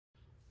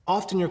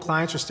Often your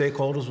clients or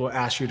stakeholders will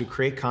ask you to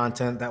create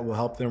content that will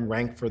help them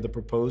rank for the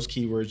proposed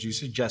keywords you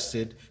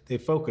suggested they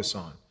focus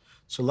on.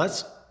 So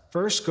let's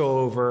first go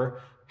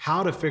over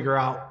how to figure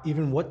out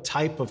even what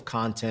type of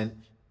content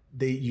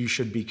that you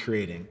should be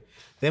creating.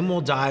 Then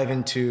we'll dive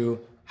into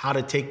how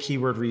to take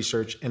keyword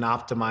research and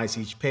optimize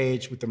each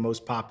page with the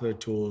most popular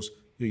tools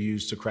you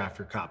use to craft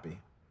your copy.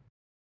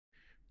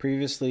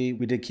 Previously,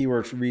 we did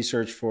keyword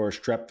research for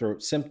strep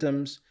throat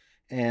symptoms,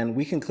 and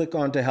we can click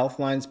onto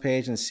Healthline's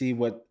page and see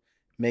what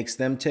makes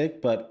them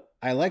tick. But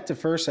I like to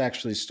first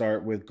actually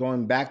start with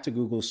going back to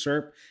Google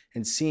SERP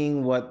and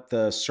seeing what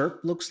the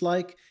SERP looks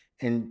like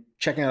and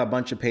checking out a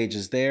bunch of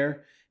pages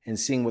there and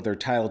seeing what their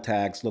title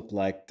tags look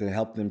like to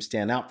help them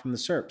stand out from the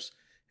SERPs.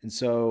 And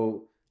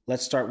so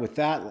let's start with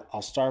that.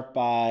 I'll start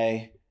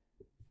by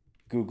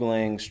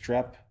Googling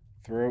strep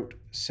throat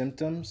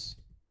symptoms.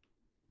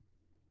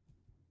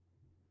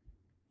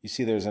 You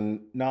see there's a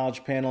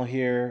knowledge panel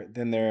here.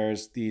 Then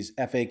there's these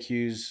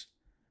FAQs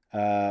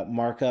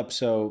markup.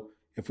 So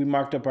if we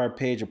marked up our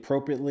page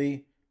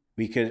appropriately,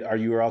 our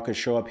URL could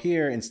show up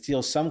here and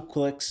steal some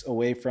clicks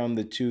away from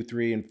the 2,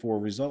 3, and 4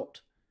 result.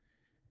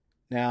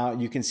 Now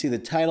you can see the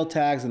title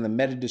tags and the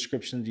meta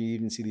descriptions. You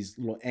even see these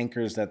little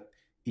anchors that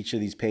each of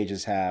these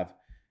pages have.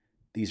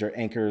 These are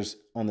anchors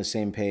on the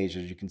same page,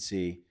 as you can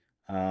see.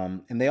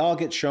 And they all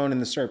get shown in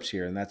the SERPs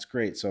here, and that's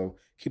great. So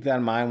keep that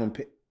in mind when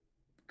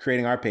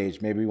creating our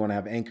page. Maybe we want to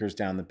have anchors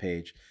down the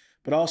page.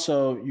 But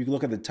also, you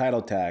look at the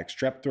title tag,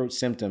 strep throat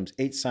symptoms,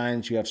 8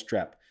 signs you have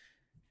strep,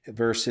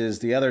 versus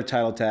the other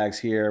title tags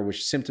here,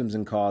 which symptoms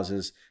and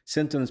causes,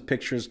 symptoms,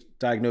 pictures,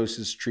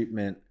 diagnosis,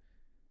 treatment.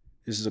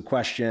 This is a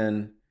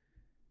question.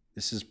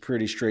 This is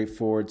pretty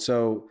straightforward.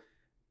 So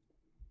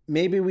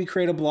maybe we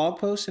create a blog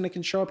post and it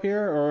can show up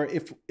here. Or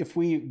if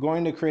we're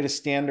going to create a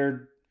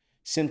standard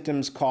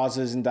symptoms,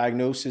 causes, and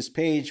diagnosis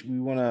page, we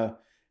want to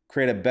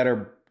create a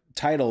better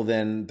title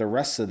than the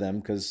rest of them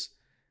because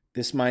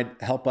this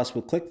might help us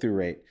with click-through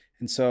rate.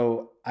 And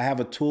so I have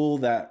a tool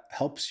that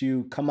helps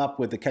you come up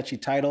with a catchy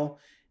title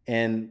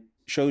and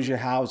shows you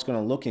how it's going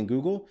to look in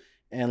Google.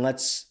 And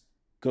let's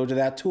go to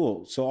that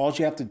tool. So all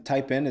you have to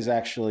type in is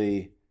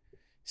actually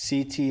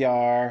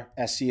CTR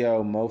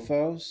SEO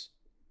mofos,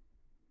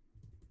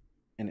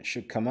 and it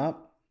should come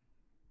up.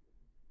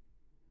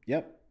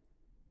 Yep.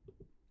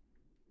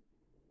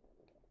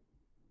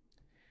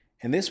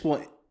 And this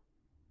will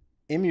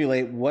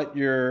emulate what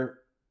your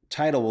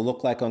title will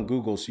look like on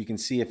Google so you can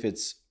see if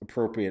it's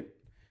appropriate.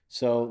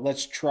 So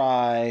let's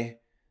try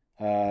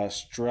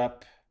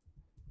strep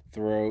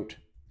throat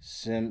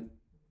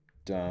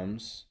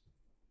symptoms.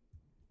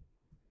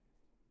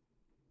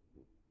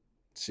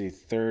 Let's see,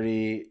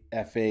 30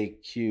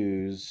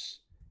 FAQs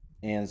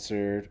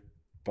answered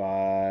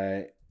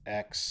by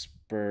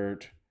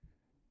expert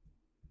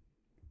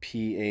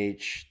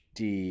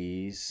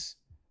PhDs.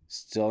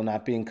 Still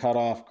not being cut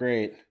off.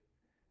 Great.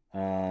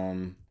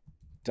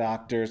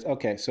 Doctors.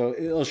 Okay, so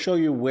it'll show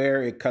you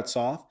where it cuts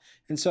off.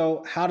 And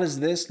so how does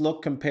this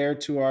look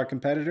compared to our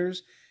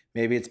competitors?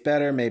 Maybe it's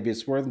better, maybe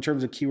it's worse. In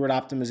terms of keyword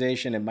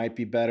optimization, it might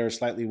be better,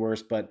 slightly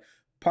worse, but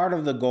part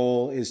of the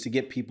goal is to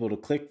get people to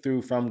click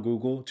through from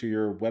Google to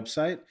your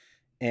website,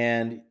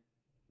 and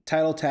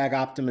title tag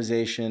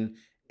optimization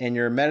and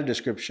your meta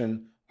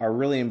description are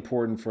really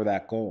important for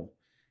that goal.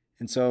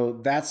 And so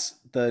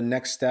that's the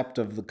next step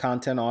of the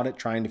content audit,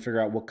 trying to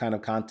figure out what kind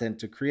of content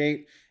to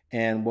create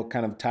and what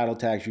kind of title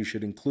tags you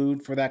should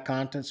include for that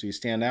content so you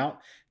stand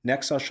out.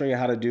 Next, I'll show you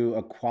how to do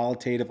a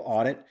qualitative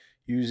audit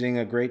using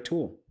a great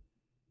tool.